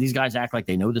 These guys act like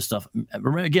they know this stuff.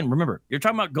 Remember, you're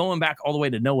talking about going back all the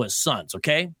way to Noah's sons,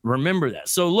 okay? Remember that.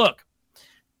 So look,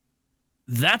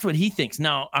 that's what he thinks.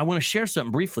 Now, I want to share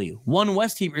something briefly. One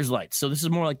West Hebrew Israelites. So this is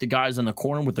more like the guys on the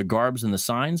corner with the garbs and the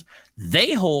signs.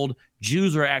 They hold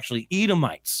Jews are actually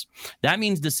Edomites. That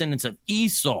means descendants of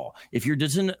Esau. If you're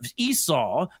descendant of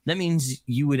Esau, that means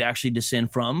you would actually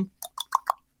descend from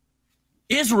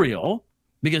Israel,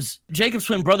 because Jacob's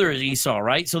twin brother is Esau,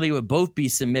 right? So they would both be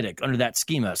Semitic under that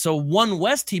schema. So One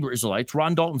West Hebrew Israelites,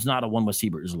 Ron Dalton's not a One West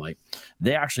Hebrew Israelite.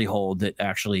 They actually hold that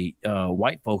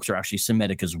white folks are actually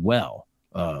Semitic as well,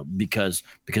 because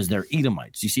they're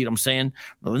Edomites. You see what I'm saying?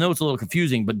 Well, I know it's a little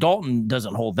confusing, but Dalton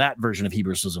doesn't hold that version of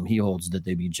Hebraism. He holds that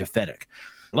they be Japhetic.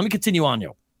 Let me continue on,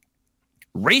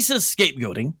 Racist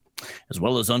scapegoating, as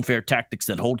well as unfair tactics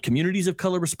that hold communities of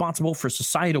color responsible for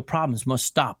societal problems must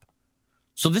stop.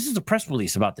 So this is a press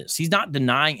release about this. He's not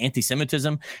denying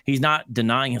anti-Semitism. He's not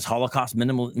denying his Holocaust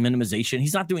minimization.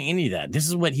 He's not doing any of that. This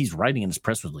is what he's writing in his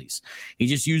press release. He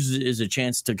just uses it as a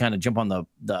chance to kind of jump on the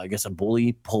a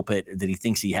bully pulpit that he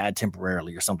thinks he had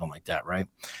temporarily or something like that, right?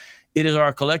 It is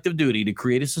our collective duty to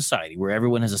create a society where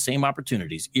everyone has the same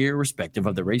opportunities, irrespective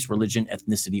of their race, religion,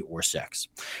 ethnicity, or sex.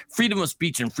 Freedom of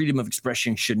speech and freedom of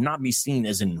expression should not be seen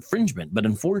as an infringement, but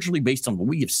unfortunately, based on what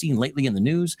we have seen lately in the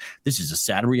news, this is a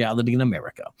sad reality in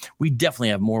America. We definitely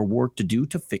have more work to do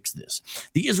to fix this.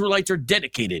 The Israelites are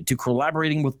dedicated to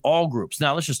collaborating with all groups.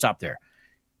 Now, let's just stop there.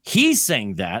 He's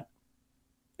saying that.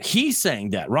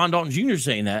 Ron Dalton Jr. is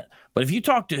saying that. But if you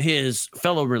talk to his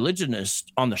fellow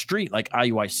religionists on the street, like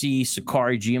IUIC,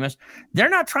 Sakari, GMS, they're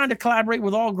not trying to collaborate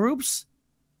with all groups.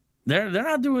 They're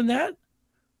not doing that.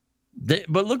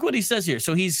 But look what he says here.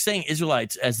 So he's saying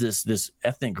Israelites as this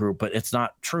ethnic group, but it's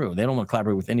not true. They don't want to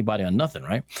collaborate with anybody on nothing,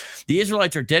 right? The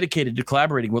Israelites are dedicated to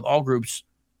collaborating with all groups.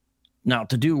 Now,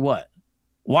 to do what?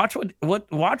 Watch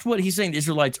what he's saying the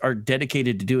Israelites are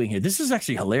dedicated to doing here. This is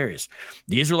actually hilarious.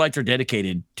 The Israelites are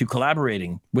dedicated to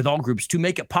collaborating with all groups to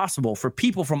make it possible for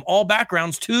people from all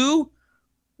backgrounds to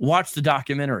watch the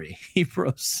documentary. He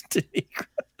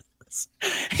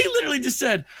literally just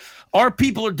said, our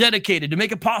people are dedicated to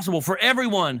make it possible for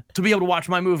everyone to be able to watch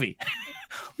my movie.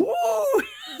 Woo!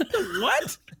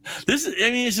 What?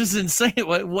 It's just insane.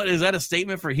 What is that, a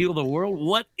statement for Heal the World?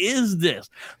 What is this?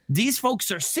 These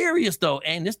folks are serious, though,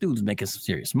 and this dude's making some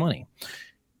serious money.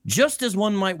 Just as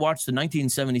one might watch the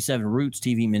 1977 Roots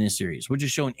TV miniseries, which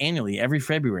is shown annually every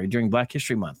February during Black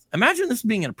History Month. Imagine this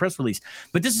being in a press release,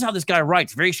 but this is how this guy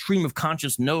writes. Very stream of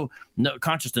no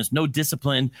consciousness, no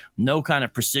discipline, no kind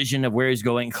of precision of where he's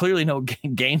going. Clearly no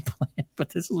game plan, but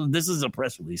this is a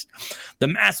press release. The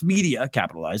mass media,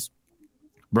 capitalized,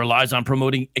 relies on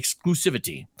promoting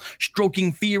exclusivity,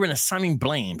 stroking fear, and assigning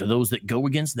blame to those that go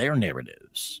against their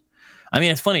narratives. I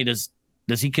mean, it's funny. Does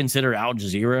he consider Al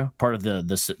Jazeera part of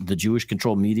the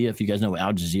Jewish-controlled media? If you guys know what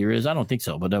Al Jazeera is, I don't think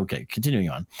so. But okay, continuing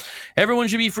on. Everyone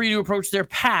should be free to approach their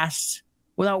past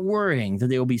without worrying that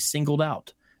they will be singled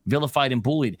out, vilified, and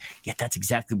bullied. Yet that's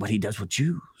exactly what he does with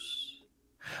Jews.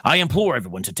 I implore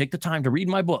everyone to take the time to read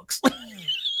my books.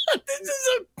 This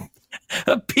is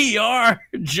a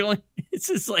PR joint. This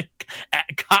is like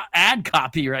ad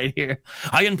copy right here.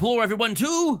 I implore everyone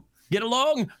to get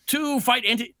along, to fight,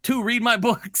 to read my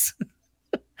books.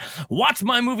 Watch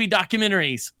my movie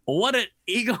documentaries. What an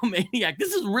egomaniac.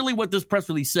 This is really what this press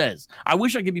release says. I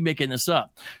wish I could be making this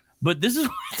up. But this is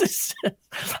what this says.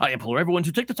 I implore everyone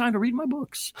to take the time to read my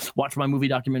books, watch my movie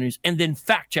documentaries, and then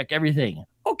fact check everything.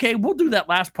 Okay, we'll do that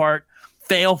last part.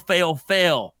 Fail, fail,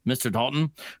 fail, Mr.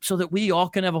 Dalton, so that we all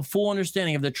can have a full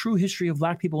understanding of the true history of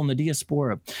Black people in the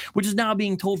diaspora, which is now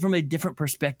being told from a different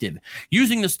perspective.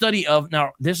 Using the study of,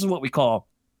 now, this is what we call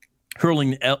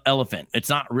hurling the elephant. It's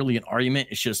not really an argument.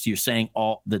 It's just you saying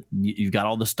all that you've got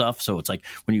all the stuff. So it's like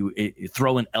when you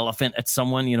throw an elephant at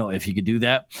someone, if you could do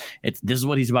that, this is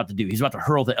what he's about to do. He's about to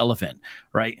hurl the elephant,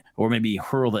 right? Or maybe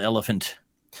hurl the elephant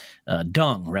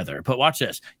dung, rather. But watch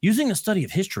this. Using the study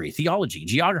of history, theology,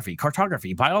 geography,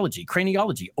 cartography, biology,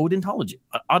 craniology, odontology,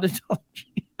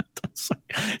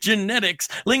 genetics,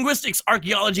 linguistics,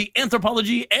 archaeology,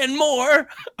 anthropology, and more,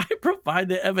 I provide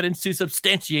the evidence to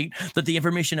substantiate that the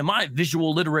information in my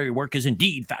visual literary work is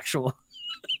indeed factual.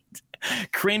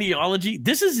 Craniology,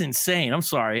 this is insane. I'm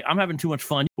sorry. I'm having too much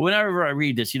fun. Whenever I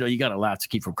read this, you got to laugh to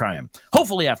keep from crying.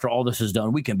 Hopefully, after all this is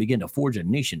done, we can begin to forge a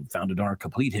nation founded on our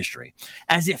complete history,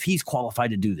 as if he's qualified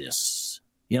to do this.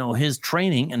 His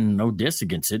training, and no diss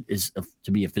against it, is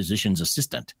to be a physician's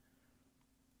assistant.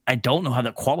 I don't know how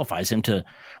that qualifies him to,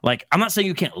 I'm not saying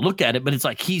you can't look at it, but it's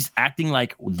like he's acting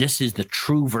like this is the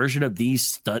true version of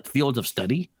these fields of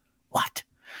study. What?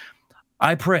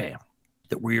 I pray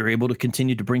that we are able to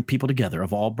continue to bring people together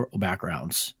of all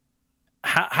backgrounds.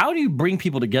 How do you bring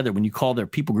people together when you call their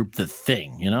people group the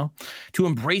thing, to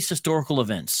embrace historical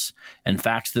events and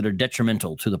facts that are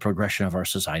detrimental to the progression of our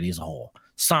society as a whole?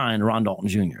 Signed, Ron Dalton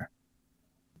Jr.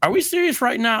 Are we serious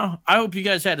right now? I hope you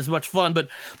guys had as much fun, but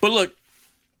look,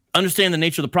 understand the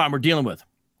nature of the problem we're dealing with.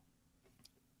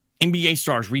 NBA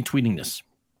stars retweeting this.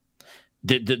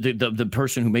 The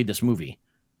person who made this movie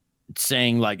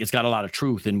saying it's got a lot of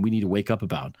truth and we need to wake up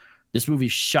about. This movie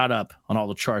shot up on all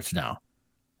the charts now.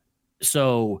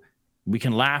 So we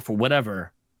can laugh or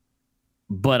whatever,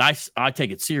 but I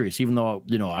take it serious, even though,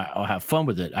 I'll have fun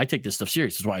with it. I take this stuff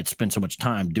serious. That's why I spend so much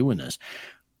time doing this.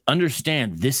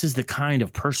 Understand this is the kind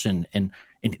of person and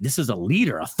this is a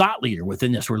leader, a thought leader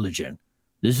within this religion.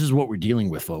 This is what we're dealing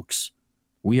with, folks.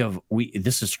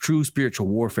 This is true spiritual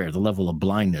warfare, the level of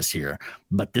blindness here,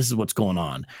 but this is what's going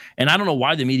on. And I don't know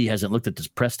why the media hasn't looked at this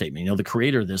press statement. The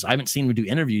creator of this, I haven't seen him do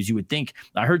interviews. You would think,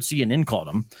 I heard CNN called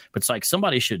him, but it's like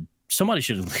somebody should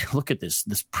look at this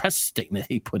press statement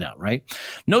he put out, right?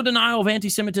 No denial of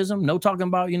anti-Semitism, no talking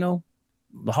about,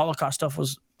 the Holocaust stuff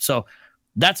was, so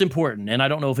that's important. And I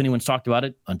don't know if anyone's talked about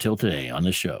it until today on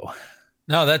this show.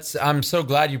 No, I'm so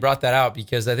glad you brought that out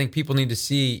because I think people need to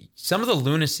see some of the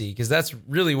lunacy because that's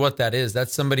really what that is.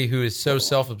 That's somebody who is so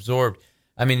self-absorbed.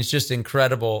 I mean, it's just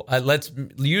incredible. Let's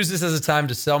use this as a time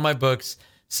to sell my books,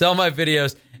 sell my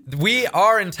videos.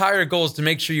 Our entire goal is to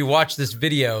make sure you watch this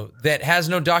video that has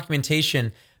no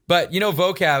documentation. But,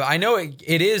 Vocab, I know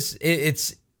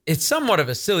it's somewhat of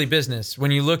a silly business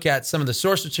when you look at some of the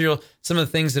source material, some of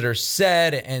the things that are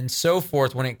said and so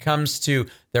forth when it comes to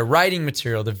their writing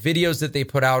material, the videos that they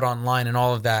put out online and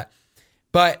all of that.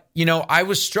 But, I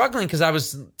was struggling because I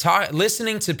was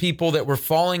listening to people that were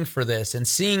falling for this and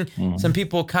seeing some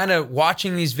people kind of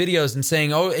watching these videos and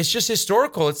saying, oh, it's just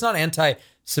historical. It's not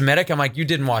anti-Semitic. I'm like, you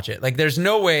didn't watch it. There's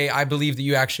no way I believe that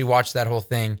you actually watched that whole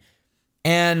thing.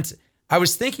 And I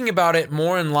was thinking about it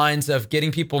more in lines of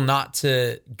getting people not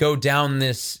to go down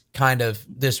this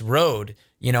road,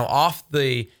 off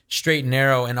the straight and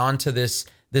narrow and onto this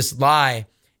lie.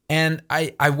 And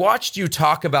I watched you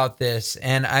talk about this,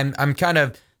 and I'm kind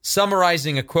of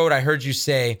summarizing a quote I heard you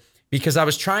say because I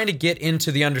was trying to get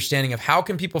into the understanding of how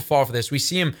can people fall for this. We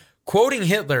see him quoting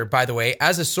Hitler, by the way,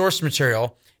 as a source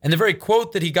material, and the very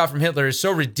quote that he got from Hitler is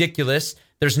so ridiculous.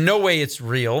 There's no way it's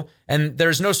real, and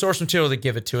there's no source material to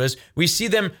give it to us. We see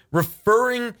them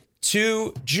referring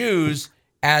to Jews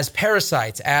as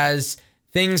parasites, as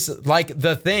things like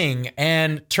The Thing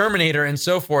and Terminator and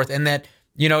so forth, and that,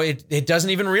 it doesn't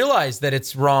even realize that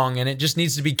it's wrong and it just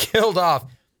needs to be killed off.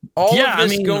 All of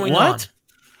this going on.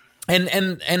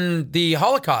 And the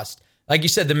Holocaust, like you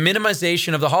said, the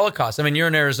minimization of the Holocaust. I mean, you're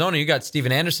in Arizona, you got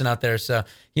Steven Anderson out there, so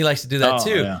he likes to do that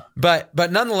too. Yeah.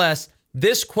 But nonetheless,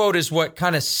 this quote is what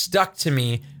kind of stuck to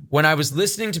me when I was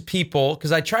listening to people,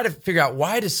 because I try to figure out,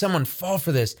 why does someone fall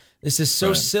for this? This is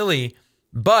so silly.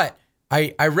 But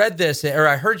I read this, or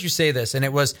I heard you say this, and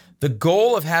it was, the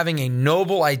goal of having a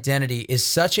noble identity is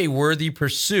such a worthy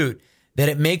pursuit that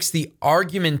it makes the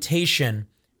argumentation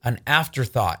an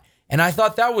afterthought. And I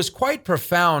thought that was quite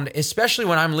profound, especially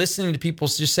when I'm listening to people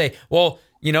just say, well,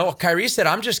 Kyrie said,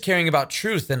 I'm just caring about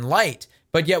truth and light.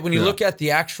 But yet when you look at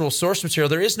the actual source material,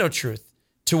 there is no truth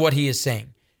to what he is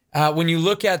saying. When you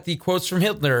look at the quotes from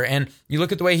Hitler and you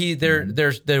look at the way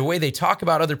the way they talk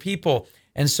about other people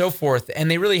and so forth, and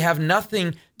they really have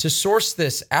nothing to source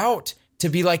this out, to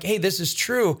be like, hey, this is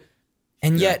true.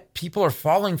 And yet people are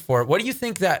falling for it. What do you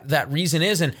think that reason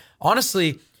is? And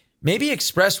honestly, maybe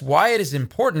express why it is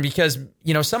important, because,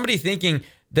 somebody thinking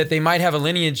that they might have a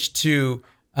lineage to,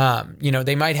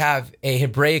 they might have a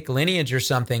Hebraic lineage or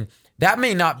something, that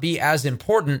may not be as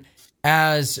important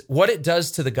as what it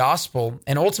does to the gospel.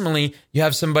 And ultimately, you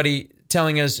have somebody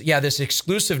telling us, this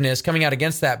exclusiveness, coming out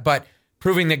against that, but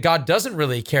proving that God doesn't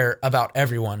really care about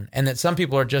everyone and that some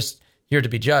people are just here to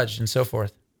be judged and so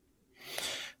forth.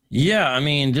 Yeah, I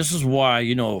mean, this is why,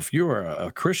 if you're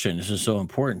a Christian, this is so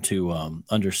important to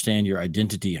understand your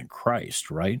identity in Christ,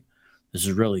 right? This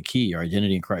is really key, your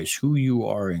identity in Christ, who you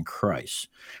are in Christ.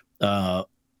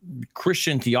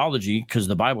 Christian theology, because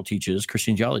the Bible teaches,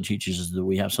 Christian theology teaches is that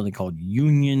we have something called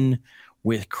union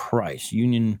with Christ,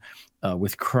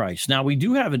 with Christ. Now, we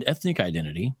do have an ethnic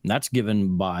identity, and that's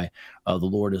given by the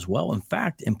Lord as well. In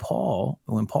fact, when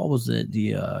Paul was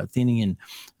the Athenian,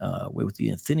 with the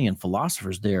Athenian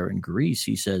philosophers there in Greece,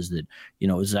 he says that,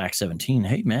 this is Acts 17,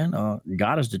 hey, man,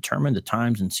 God has determined the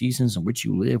times and seasons in which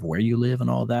you live, where you live, and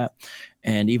all that.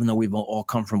 And even though we've all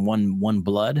come from one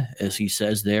blood, as he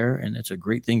says there, and it's a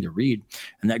great thing to read.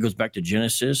 And that goes back to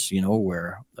Genesis,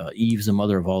 where Eve's the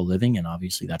mother of all living, and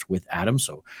obviously that's with Adam.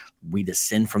 So we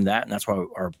descend from that, and that's why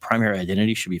our primary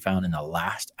identity should be found in the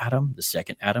last Adam, the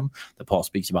second Adam, that Paul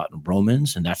speaks about in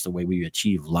Romans, and that's the way we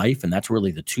achieve life. And that's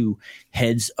really the two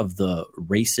heads of the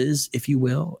races, if you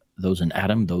will, those in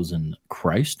Adam, those in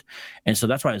Christ. And so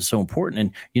that's why it's so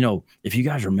important. And, if you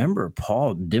guys remember,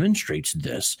 Paul demonstrates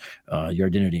this, your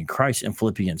identity in Christ, in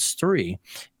Philippians 3,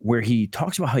 where he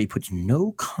talks about how he puts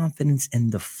no confidence in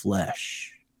the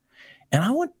flesh. And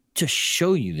I want to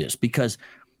show you this, because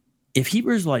if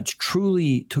Hebrew Israelites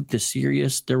truly took this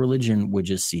serious, their religion would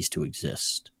just cease to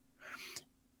exist.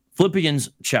 Philippians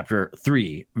chapter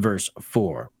 3, verse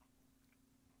 4.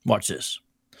 Watch this.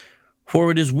 For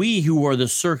it is we who are the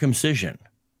circumcision.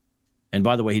 And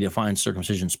by the way, he defines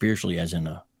circumcision spiritually as in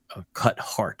a cut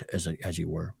heart, as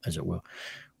it will.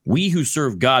 We who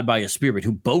serve God by a spirit,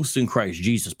 who boast in Christ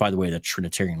Jesus, by the way, that's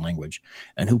Trinitarian language,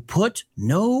 and who put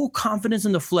no confidence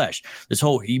in the flesh. This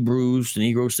whole Hebrews and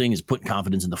Negroes thing is putting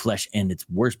confidence in the flesh, and it's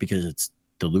worse because it's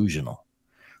delusional.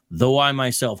 Though I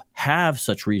myself have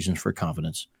such reasons for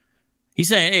confidence. He's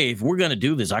saying, hey, if we're going to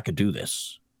do this, I could do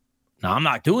this. Now, I'm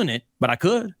not doing it, but I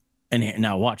could. And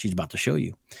now watch, he's about to show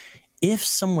you. If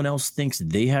someone else thinks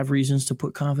they have reasons to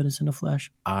put confidence in the flesh,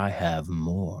 I have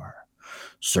more.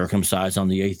 Circumcised on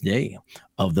the 8th day,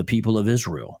 of the people of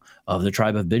Israel, of the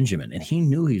tribe of Benjamin. And he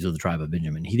knew he's of the tribe of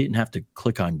Benjamin. He didn't have to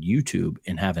click on YouTube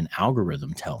and have an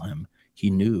algorithm tell him. He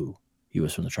knew he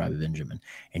was from the tribe of Benjamin.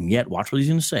 And yet, watch what he's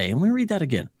going to say. And let me read that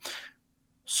again.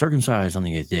 Circumcised on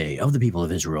the 8th day, of the people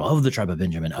of Israel, of the tribe of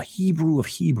Benjamin, a Hebrew of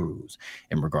Hebrews,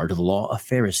 in regard to the law, a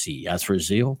Pharisee, as for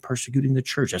zeal, persecuting the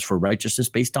church, as for righteousness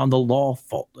based on the law,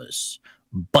 faultless.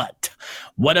 But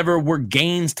whatever were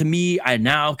gains to me, I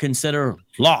now consider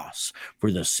loss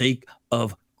for the sake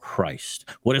of Christ.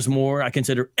 What is more, I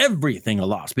consider everything a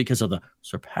loss because of the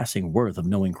surpassing worth of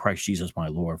knowing Christ Jesus my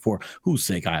Lord, for whose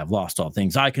sake I have lost all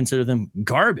things. I consider them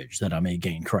garbage that I may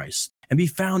gain Christ and be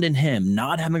found in him,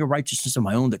 not having a righteousness of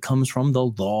my own that comes from the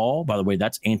law. By the way,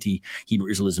 that's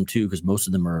anti-Hebrew Israelism too, because most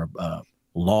of them are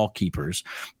law keepers,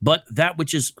 but that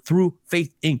which is through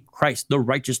faith in Christ, the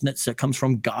righteousness that comes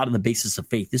from God on the basis of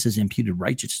faith. This is imputed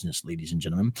righteousness, ladies and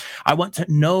gentlemen. I want to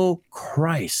know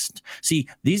Christ. See,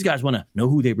 these guys want to know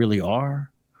who they really are.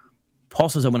 Paul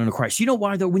says, I want to know Christ. You know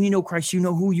why, though? When you know Christ, you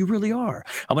know who you really are.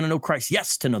 I want to know Christ,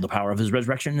 yes, to know the power of his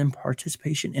resurrection and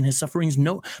participation in his sufferings,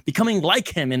 no, becoming like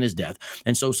him in his death,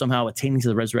 and so somehow attaining to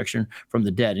the resurrection from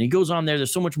the dead. And he goes on there.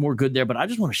 There's so much more good there, but I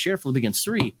just want to share Philippians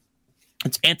 3.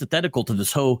 It's antithetical to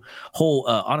this whole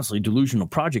honestly delusional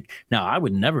project. Now, I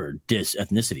would never diss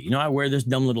ethnicity. I wear this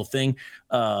dumb little thing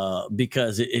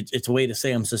because it's a way to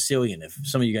say I'm Sicilian. If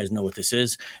some of you guys know what this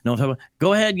is, know what I'm talking about.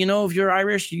 Go ahead. If you're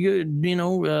Irish,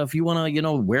 if you want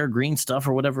to, wear green stuff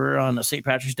or whatever on St.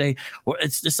 Patrick's Day. Or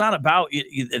it's not about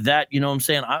that. What I'm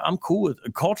saying. I'm cool with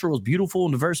it. Culture was beautiful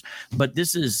and diverse, but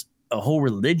this is a whole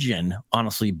religion,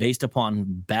 honestly, based upon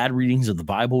bad readings of the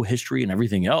Bible, history, and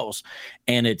everything else.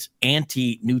 And it's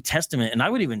anti-New Testament. And I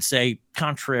would even say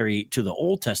contrary to the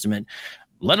Old Testament,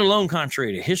 let alone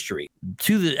contrary to history.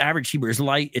 To the average Hebrew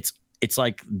Israelite, it's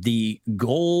like the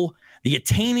goal, the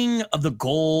attaining of the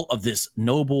goal of this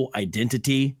noble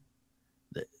identity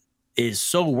is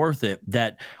so worth it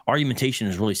that argumentation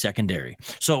is really secondary.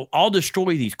 So I'll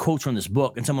destroy these quotes from this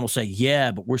book, and someone will say,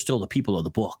 yeah, but we're still the people of the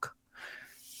book.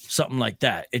 something like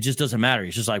that. It just doesn't matter.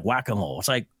 It's just like whack-a-mole. It's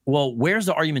like, well, where's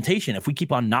the argumentation? If we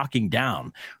keep on knocking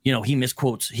down, he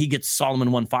misquotes, he gets Solomon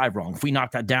 1:5 wrong. If we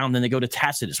knock that down, then they go to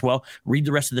Tacitus. Well, read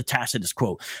the rest of the Tacitus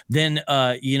quote. Then,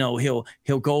 he'll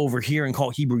go over here and call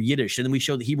Hebrew Yiddish. And then we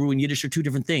show that Hebrew and Yiddish are two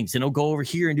different things. Then he'll go over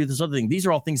here and do this other thing. These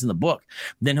are all things in the book.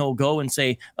 Then he'll go and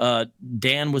say,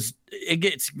 Dan was,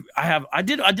 I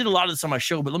did a lot of this on my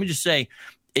show, but let me just say,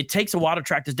 it takes a while to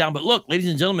track this down. But look, ladies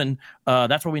and gentlemen,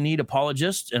 that's why we need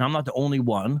apologists. And I'm not the only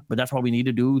one, but that's why we need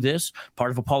to do this.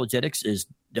 Part of apologetics is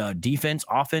defense,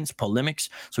 offense, polemics.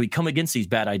 So we come against these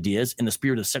bad ideas in the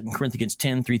spirit of 2 Corinthians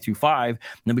 10, 3-5. And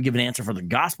then we give an answer for the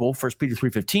gospel, 1 Peter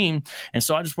 3:15. And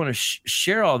so I just want to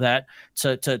share all that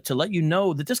to let you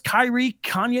know that this Kyrie,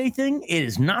 Kanye thing, it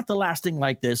is not the last thing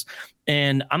like this.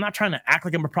 And I'm not trying to act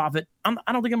like I'm a prophet. I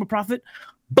don't think I'm a prophet.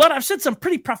 But I've said some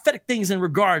pretty prophetic things in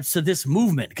regards to this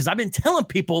movement, because I've been telling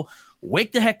people,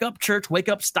 wake the heck up, church, wake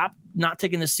up, stop not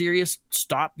taking this serious,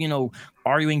 stop,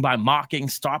 arguing by mocking,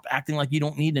 stop acting like you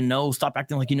don't need to know, stop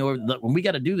acting like you know. When we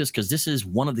got to do this, because this is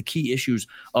one of the key issues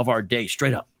of our day,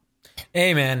 straight up.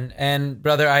 Amen. And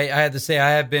brother, I had to say, I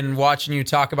have been watching you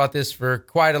talk about this for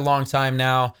quite a long time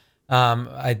now.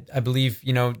 I believe,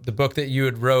 the book that you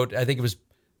had wrote, I think it was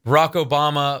Barack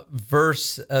Obama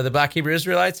versus the Black Hebrew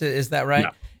Israelites. Is that right?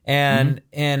 Yeah.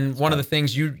 And one of the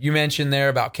things you mentioned there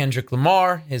about Kendrick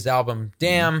Lamar, his album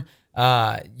Damn,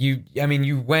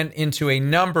 you went into a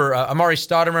number, Amari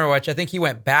Stoudemire, which I think he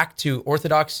went back to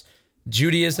Orthodox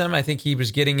Judaism. I think he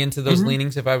was getting into those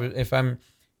leanings, if I'm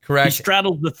correct. He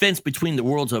straddled the fence between the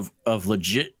worlds of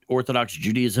legit Orthodox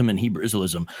Judaism and Hebrew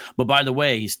Israelism. But by the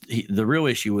way, the real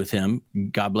issue with him,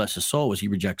 God bless his soul, is he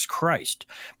rejects Christ.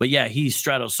 But yeah, he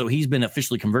straddles. So he's been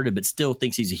officially converted, but still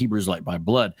thinks he's a Hebrew Israelite by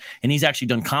blood. And he's actually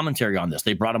done commentary on this.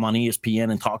 They brought him on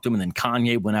ESPN and talked to him. And then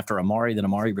Kanye went after Amari. Then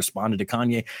Amari responded to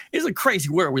Kanye. It's a crazy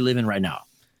world we live in right now.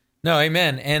 No,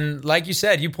 amen. And like you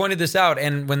said, you pointed this out.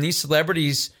 And when these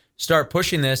celebrities start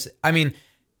pushing this,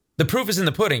 the proof is in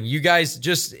the pudding. You guys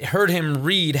just heard him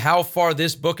read how far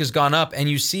this book has gone up, and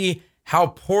you see how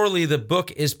poorly the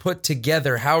book is put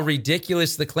together, how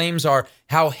ridiculous the claims are,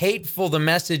 how hateful the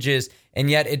message is,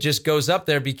 and yet it just goes up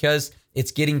there because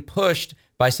it's getting pushed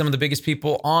by some of the biggest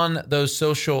people on those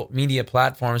social media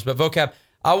platforms. But Vocab,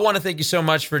 I want to thank you so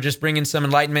much for just bringing some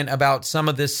enlightenment about some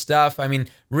of this stuff.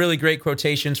 Really great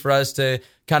quotations for us to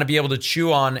kind of be able to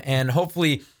chew on, and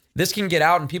hopefully this can get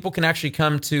out and people can actually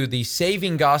come to the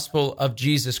saving gospel of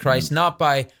Jesus Christ, not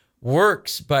by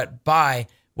works, but by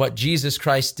what Jesus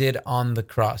Christ did on the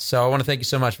cross. So I want to thank you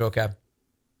so much, Vocab.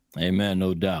 Amen.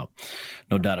 No doubt.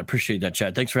 No doubt. I appreciate that,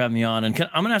 Chad. Thanks for having me on. And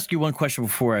I'm going to ask you one question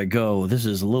before I go. This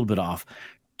is a little bit off.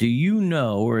 Do you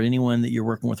know, or anyone that you're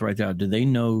working with right now, do they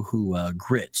know who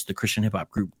Grits, the Christian hip hop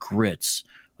group Grits,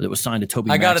 that was signed to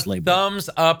Toby Mac's label? I got a thumbs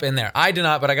up in there. I do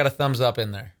not, but I got a thumbs up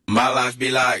in there. My life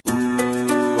be like...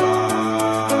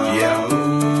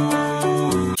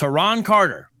 Teron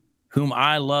Carter, whom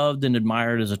I loved and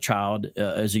admired as a child,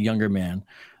 as a younger man,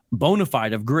 bona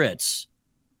fide of Grits,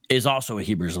 is also a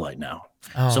Hebrew Israelite now.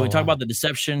 So we talk about the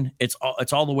deception. It's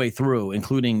all the way through,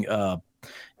 including a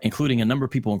number of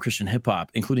people in Christian hip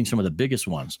hop, including some of the biggest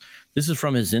ones. This is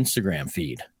from his Instagram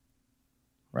feed,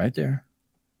 right there.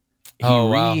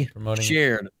 He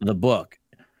shared the book,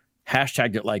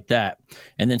 hashtagged it like that,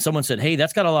 and then someone said, "Hey,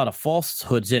 that's got a lot of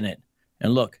falsehoods in it."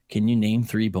 And look, can you name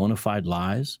 3 bona fide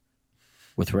lies?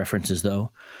 With references, though.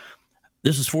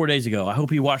 This was 4 days ago. I hope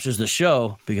he watches the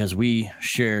show because we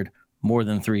shared more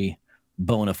than 3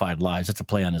 bona fide lies. That's a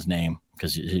play on his name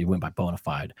because he went by bona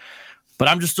fide. But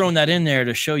I'm just throwing that in there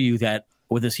to show you that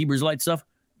with this Hebrew Israelite stuff,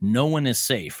 no one is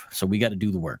safe. So we got to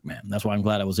do the work, man. That's why I'm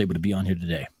glad I was able to be on here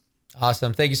today.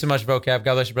 Awesome. Thank you so much, Vocab.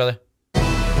 God bless you, brother.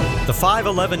 The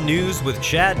 511 News with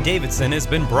Chad Davidson has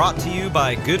been brought to you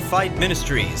by Good Fight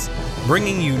Ministries,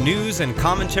 bringing you news and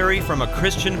commentary from a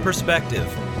Christian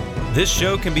perspective. This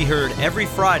show can be heard every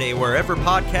Friday wherever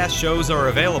podcast shows are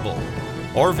available,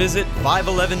 or visit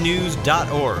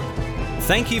 511news.org.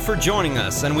 Thank you for joining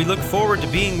us, and we look forward to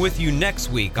being with you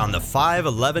next week on the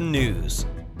 511 News.